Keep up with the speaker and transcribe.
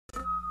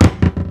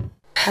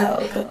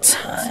Pelpa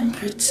time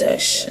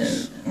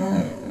protection.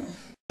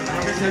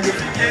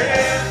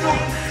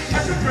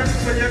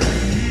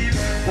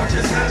 Watch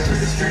your smash in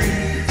the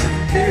streets.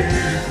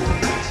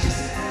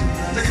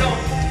 Take it on.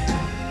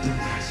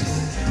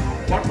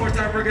 One more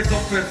time, bring it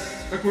some first.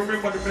 I could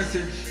remember the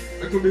message.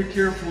 I could be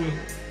careful.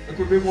 I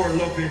could be more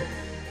loving,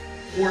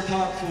 more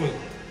thoughtful.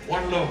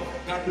 One love.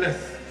 God bless.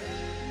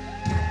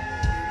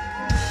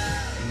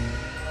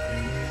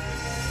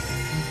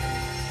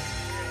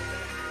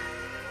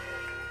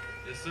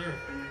 Yes, sir.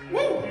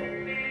 Woo!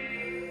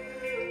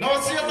 Now I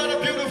see a lot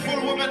of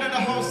beautiful women in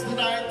the house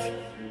tonight.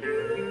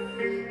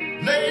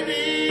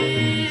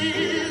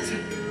 Ladies,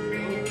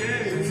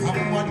 okay.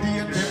 From one day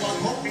they were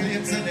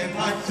complaints and they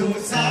might too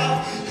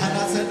soft. And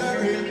I said the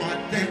real man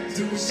them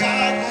too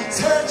sharp.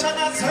 Search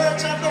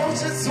and now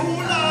she's too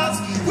lost.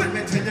 When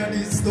me tell you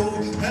this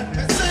story, let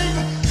me sing.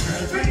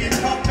 Girl, bring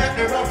it up, make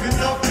me rough it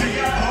up for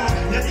you.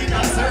 You need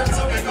a search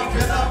so make up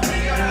your love for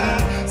you.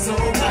 So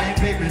my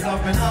baby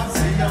love me love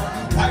see you.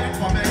 Wine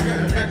for me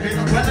girl, make me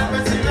look well let me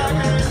see you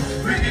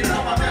again. Bring it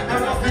up and make me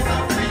rough it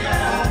up for you.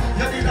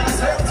 You need a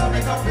search so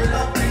make up your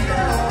love for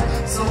you.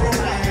 So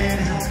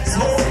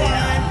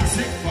fine,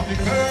 sing for me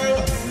girl.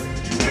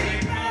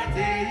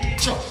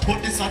 Sure, put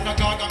this on the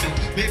garment.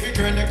 Baby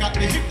girl, you got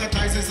me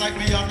hypnotized, it's like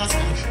me on the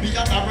spell. Me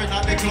and Aaron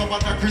at the club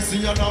and the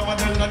Chrissy and all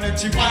model and then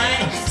she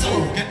wine.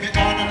 So get me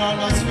on and all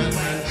as well.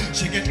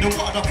 She get the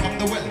water from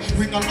the well.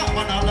 Bring a lamp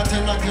and all I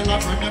tell her till I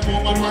bring them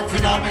home and work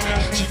phenomenal.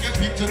 She get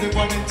beat to the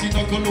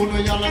Valentino cologne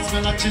with y'all as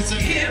well and she say,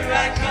 here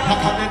I come. I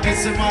call it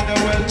this man the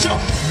well.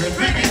 Sure, girl,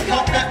 bring it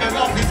up, let me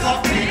love it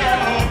up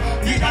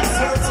here. Need a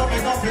search so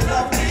me love it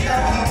up here.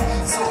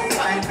 So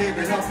fine,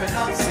 baby, love it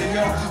up, see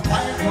ya.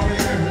 Wine for me,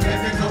 girl, let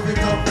me love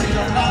it up here.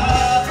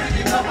 Bring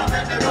it up and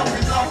let me love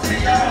it up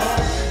here.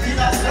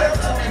 Need a search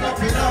so me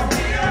love it up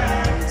here.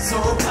 So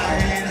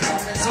fine,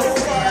 so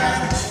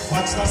fine.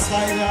 Watch the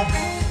style.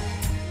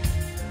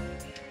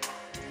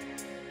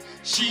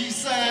 She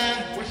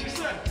said, what she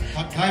said? A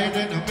guy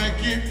didn't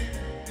make it.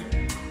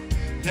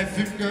 Left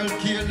him girl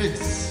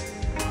careless.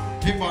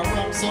 Give a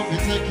ram so me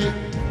take it.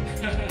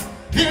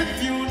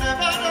 If you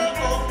never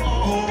know,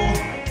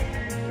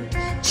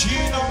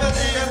 Chino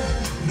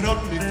run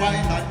me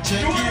fine and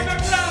check it.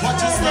 What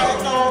you say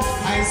now?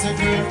 I say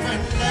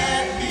girlfriend,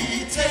 let me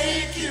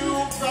take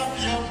you from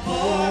your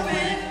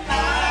boring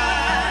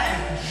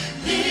life.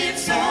 Need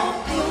some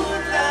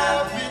good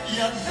love in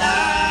your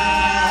life.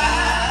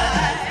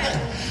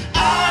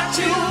 Aren't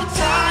you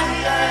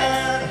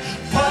tired?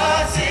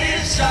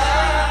 Position.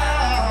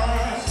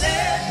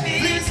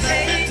 Please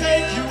let me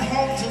take you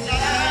home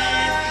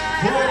tonight.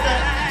 Boy,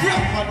 that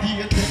property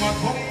and them are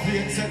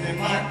complaints and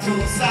them are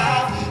too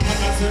soft. And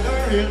I said the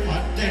real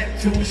man them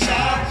too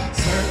sharp.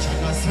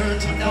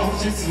 Search and now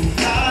she's too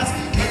fast.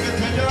 Let me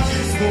tell you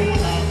this no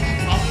love.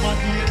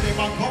 Property and them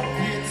are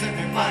complaints and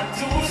them are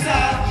too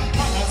soft. And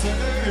I said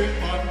the real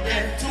man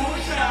them too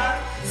sharp.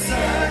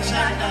 Search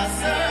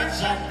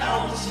and now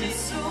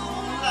she's too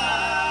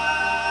fast.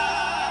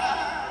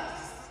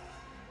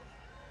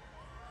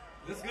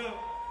 Let's go.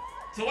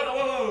 So what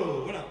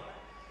up?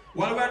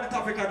 While we're on the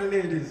topic of the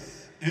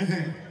ladies,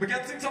 we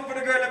can sing something for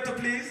the girl them to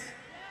please.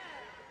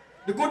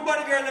 The good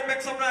body girl them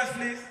make some noise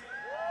please.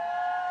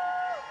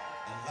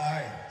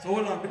 So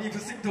hold on, we need to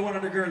sing to one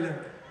of the girl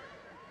them.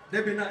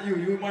 They be not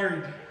you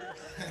married.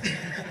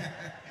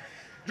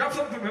 Drop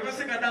something for me, let's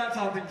sing a dance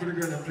thing for the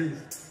girl them please.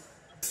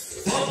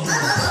 Bounce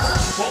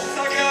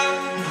again.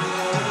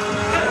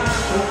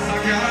 Bounce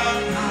again.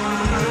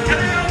 Can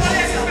everybody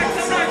make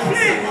some noise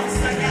please?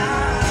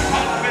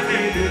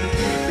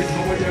 It's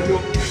how you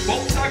look.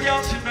 Bounce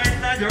again, she not in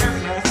your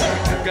class.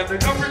 Got the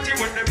no pretty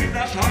when them in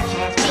the short.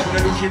 When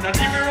they looking at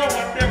the mirror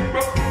and them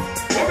broke.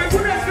 But we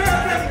couldn't girl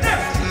them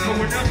there. So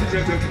when you see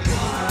them,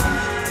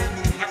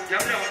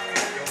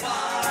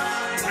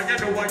 and you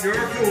know what you're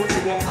close to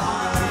walk.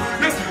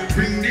 Just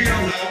bring the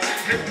alarm,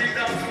 head the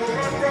dance for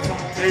run from my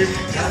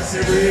baby. That's the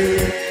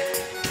way.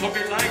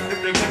 Coming like them,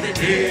 they want it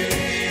in.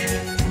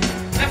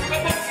 Let's go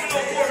back to no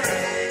water.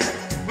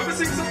 Let me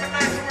sing something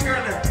nice for my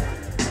girl there.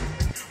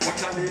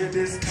 Watch her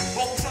ladies.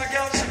 Bounce a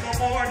girl, she no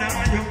more than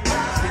you.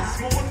 It's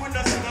smooth with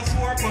the sun, I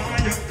swore by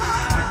you.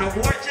 And the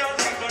boy can't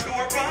lock the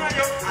door by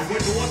you. And we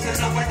know what's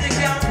nobody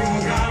can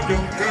program you.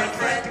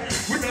 Girlfriend,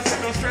 we don't see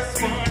no stress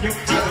for you.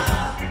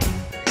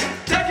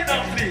 Take it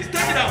down, please.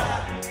 Take it down.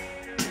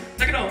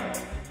 Take it down.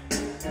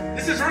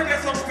 This is Reggae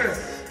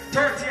Sumfest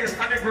 30th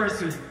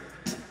anniversary.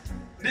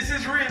 This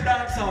is real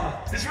dancehall.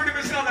 This rhythm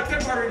is called the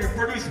Pelpa rhythm,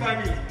 produced by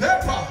me.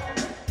 Pelpa.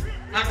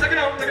 And take it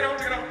down.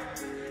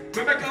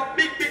 We make a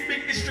big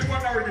history for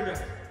the rhythm.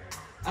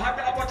 I had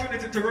the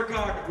opportunity to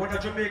record one of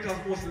Jamaica's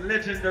most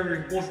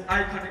legendary, most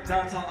iconic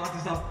dancehall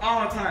artists of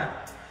all time.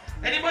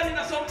 Anybody in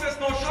the Sumfest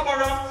know Shabba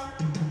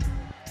Ranks?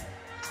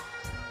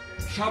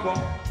 Shabba,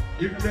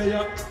 if they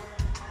are.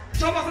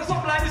 Shabba says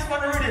something like this for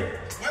the rhythm.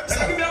 Let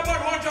me give me about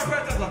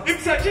 100%. Him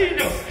say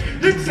genius,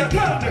 him say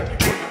talented.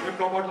 Him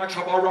no one like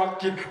Shabba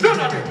Rankin. None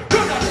of it.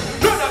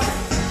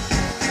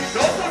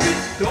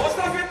 Don't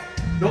stop it.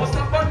 Don't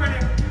stop bad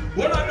rhythm.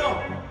 What I know.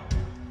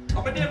 I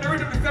I'm going to name the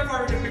rhythm in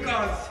February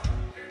because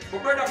my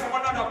brother from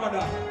another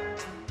mother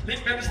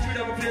linked me in the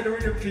studio and play the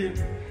rhythm for him.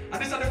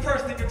 And this is the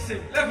first thing him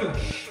sing. Level.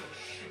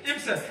 Him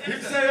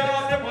say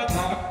all them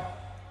attack.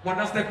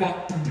 Wanna step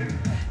back.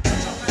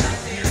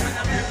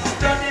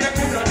 Danny a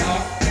good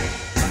attack.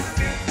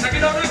 Take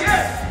it down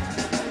again.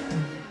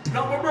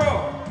 Now my bro,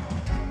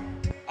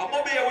 I'm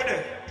gonna be here with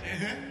them.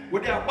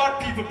 Where they are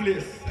bad people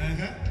place.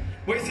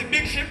 But it's a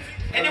big ship.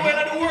 Anywhere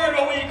in the world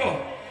where we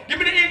go. Give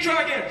me the intro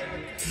again.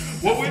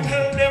 What we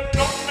tell them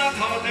nothing at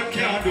all, them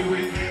can't do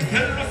it.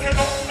 Tell us say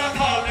nothing at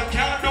all, them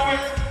can't do it.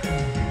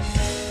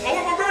 Oh,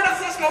 my brother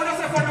says go,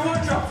 that's for the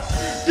one drop.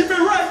 Give me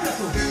right this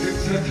one.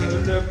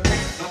 Tell them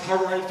not a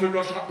right to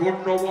no shotgun,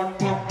 no one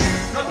pump.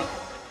 Not a...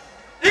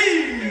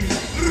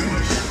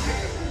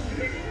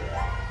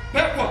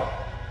 Pelpa.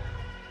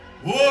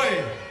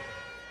 Boy,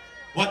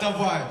 what a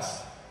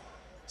vibes.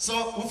 So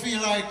we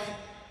feel like,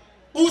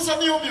 who's a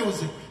new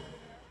music?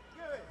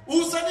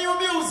 Who's a new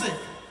music?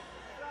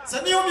 It's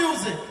a new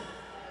music.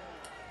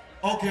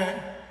 Okay,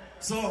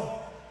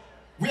 so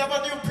we have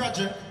a new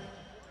project.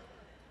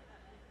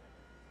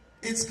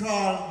 It's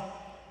called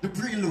The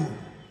Prelude.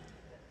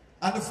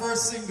 And the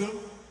first single,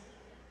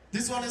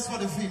 this one is for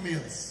the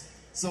females.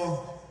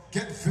 So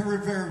get very,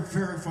 very,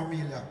 very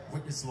familiar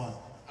with this one.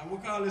 And we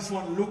call this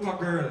one Look a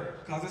Girl.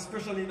 Because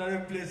especially in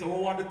them places, we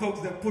want the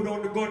thugs them put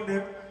down the gun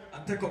them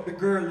and take up the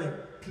girl them.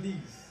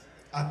 Please.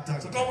 And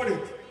so come with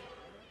it.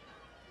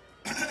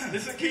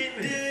 Listen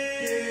keenly.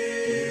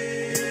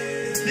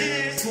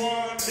 This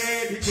one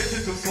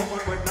dedicated to someone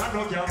when I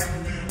know you.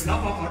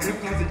 Laugh off of them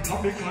cause it's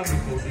comical.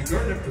 Because the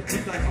girl them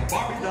pretend like a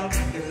Barbie doll.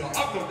 They don't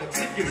have them, them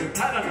think them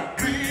tired of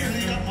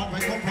really, that man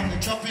wake up from the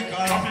tropical.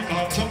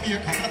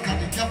 Jamaica, that's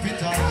the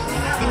capital.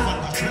 The one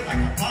that tread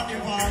like a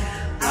carnival.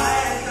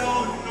 I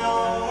don't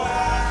know why.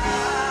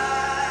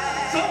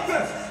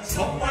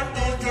 Someone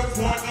don't just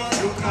wanna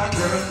look at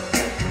girl.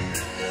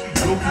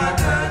 Look at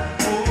girl.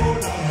 Oh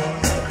Lord.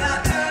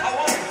 I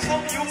want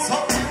some you.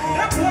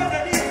 That one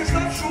that needs to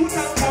stop shooting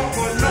and talk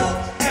for love.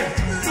 Hey,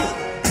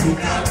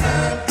 look at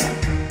girl.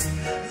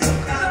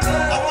 Look at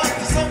girl. I want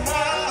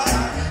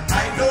someone.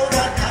 I know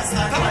what that's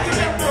like.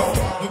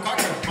 Look at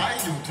girl, my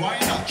youth, why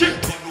not? Run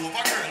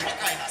over girl, what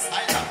kind of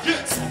style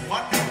that?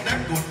 Someone know them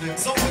good, them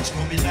so much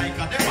coming like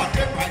a them and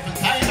them right in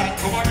Thailand.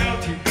 Come on, girl,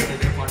 team,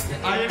 get them on the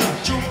island.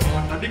 Shoot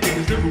on, and the game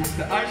is the roots,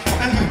 the ice shot.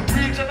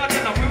 Reach and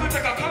again, we will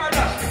take a car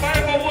dash. If I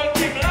ever want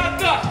king like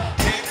that.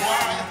 Hey,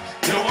 boy,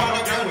 you want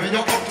a girl when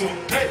you come to.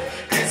 Hey,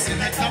 they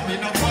select them, me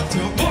not want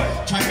to. Boy,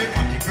 try me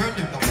on the girl,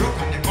 them not broke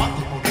and they want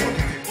to.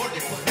 But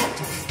they pull up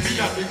to. Me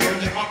and the girl,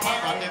 them a par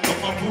and them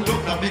up and pull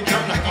up. Now me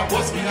girl like a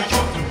boss, me a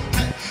shuttle.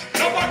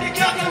 Nobody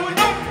can do it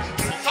up.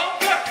 Sound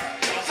good.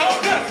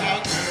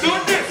 Do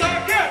this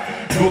again.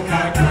 Look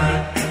at girl.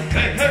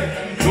 Hey,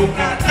 look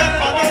at them.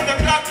 About the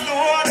black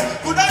lord.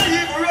 Could I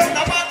even run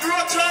the back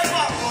road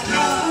driver?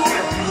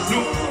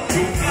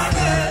 Look at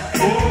girl.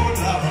 Oh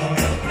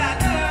Lord.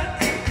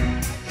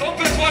 Don't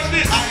just watch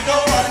this. I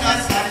know what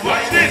that's like.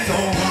 Watch this.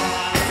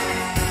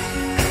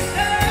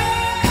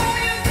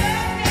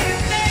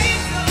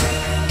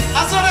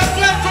 I saw that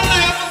flip from them.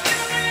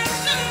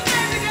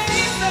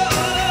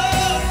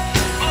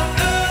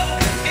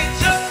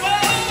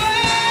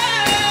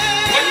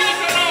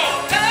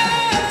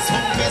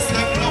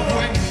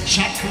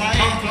 Shot fly,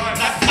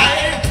 that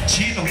time.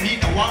 Chino need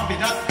a one be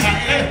that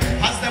time.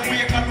 As them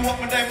wake and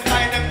open them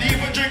eye, them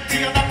even drink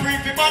tea and a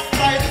preview back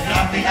fly.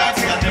 Now the ass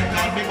got them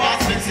call me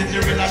boss, they sit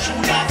here in a shoe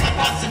dance and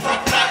pass the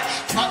front line.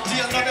 Front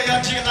tail, now they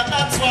are jail and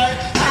that's why.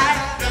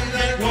 Them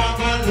they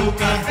walk and look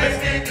at them,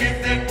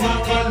 if they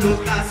walk and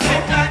look at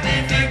sometimes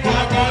if they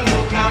walk and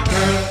look at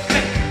girl.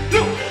 Hey,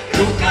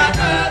 look at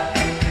her.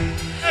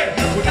 Hey,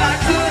 look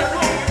at her.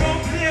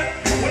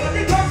 When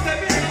the dogs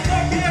step in, they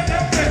don't be at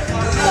them place.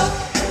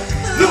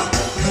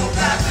 Look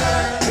at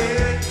her.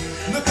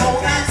 Look how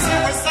easy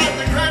we start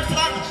the grand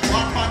plan.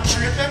 One man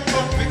trade them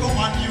gun, we go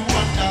on you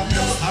and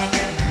understand.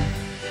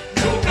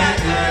 Look at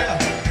her.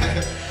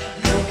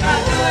 Look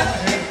at her.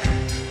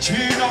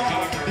 Chino,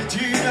 the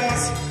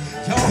genius.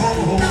 Yo.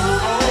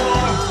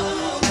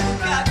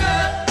 Look at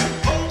her.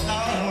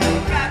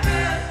 Look at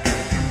her.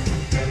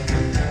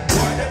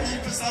 Why the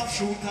people stop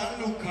shoot and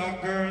look at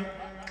girl?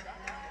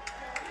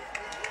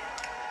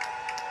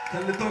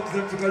 Tell the dogs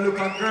them to go look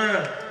at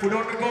girl. Put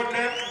on the gun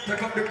them,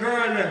 take up the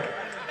girl them.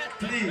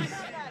 Please.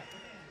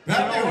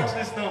 Now watch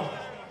this now.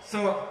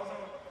 So,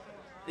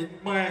 in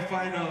my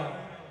final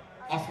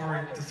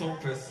offering to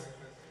Songfest,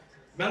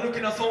 I'm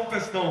looking at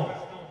Songfest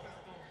now.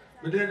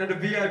 But then at the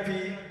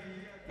VIP,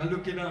 I'm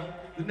looking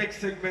at the next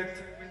segment.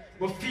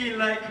 But feel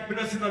like we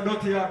don't see no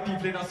dirty heart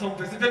people in a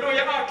Songfest. If you know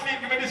you're not clean,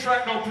 give me this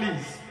right now,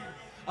 please.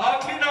 All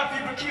clean heart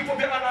people, keep up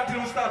your hand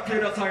until we start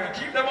playing that song.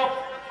 Keep them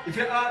up. If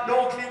your heart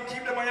don't clean,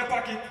 keep them on your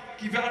pocket.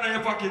 Keep your hand on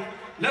your pocket.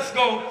 Let's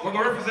go. We're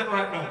going to represent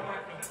right now.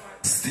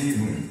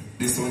 Stephen,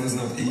 this one is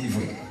not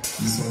even.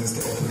 This one is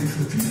to uplift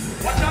the people.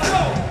 Watch out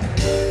now.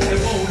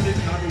 Them only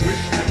can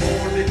wish, them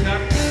only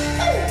can.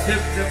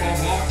 Them never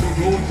walk the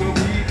road to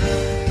weed.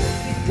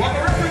 We're going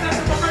to represent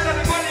the brother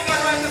the money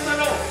got right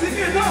now. This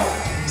is now.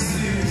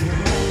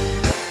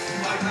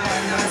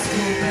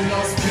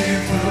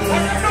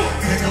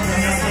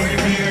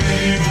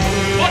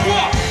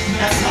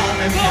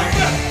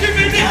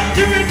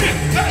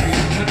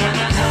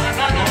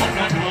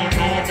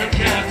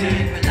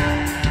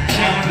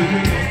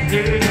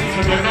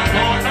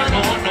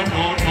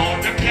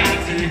 them can't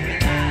see.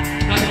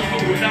 Not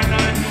even with a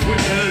knife, we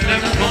tell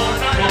them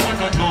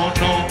no,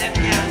 them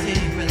can't see.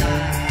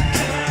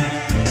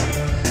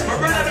 My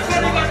brother, the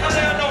funny guy,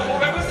 I know,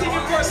 whoever sing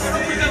it first, we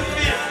represent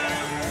me.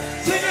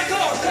 Sing it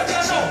out, cut it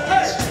out,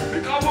 hey!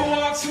 Because we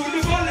walk through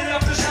the valley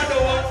of the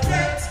shadow of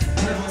death.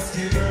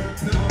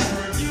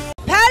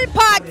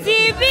 Pelpa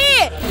TV!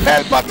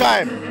 Pelpa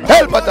time!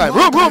 Pelpa time!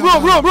 Room!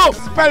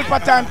 Pelpa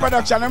time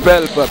production!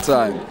 Pelpa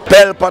time!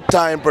 Pelpa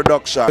time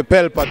production!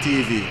 Pelpa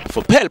TV!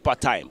 For Pelpa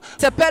time!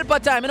 It's a Pelpa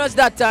time, you know it's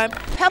that time.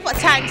 Pelpa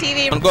time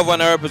TV. I'm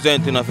governor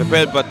representing of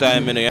Pelpa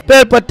time, you know.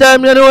 Pelpa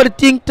time, you know what the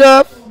thing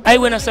tough? I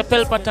when I say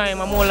Pelpa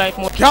time, I'm more like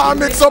more. Can't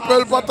mix up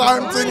Pelpa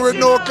time thing with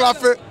no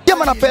coffee. Yeah,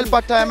 man, a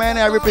Pelpa time, and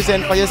I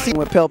represent for you. See,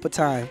 with Pelpa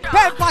time.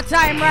 Pelpa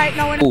time right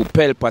now. Oh,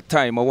 Pelpa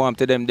time, I want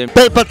to them.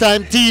 Pelpa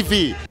time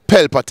TV.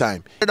 Pelpa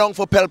time. Down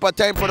for Pelpa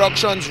time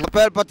productions.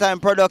 Pelpa time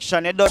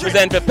production. It does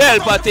Present for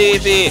Pelpa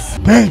TV.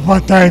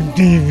 Pelpa time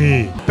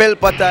TV.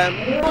 Pelpa time.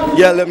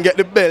 Yeah, let them get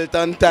the belt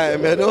on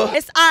time, you know.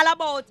 It's all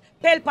about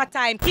Pelpa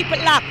time. Keep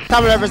it locked.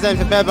 Come represent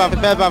for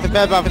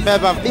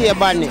Pelpa, be a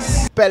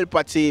badness.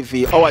 Pelpa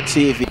TV, our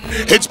TV.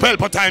 It's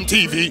Pelpa time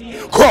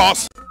TV.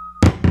 Cross.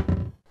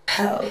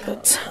 Pelpa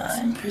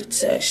time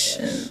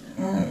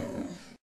protection.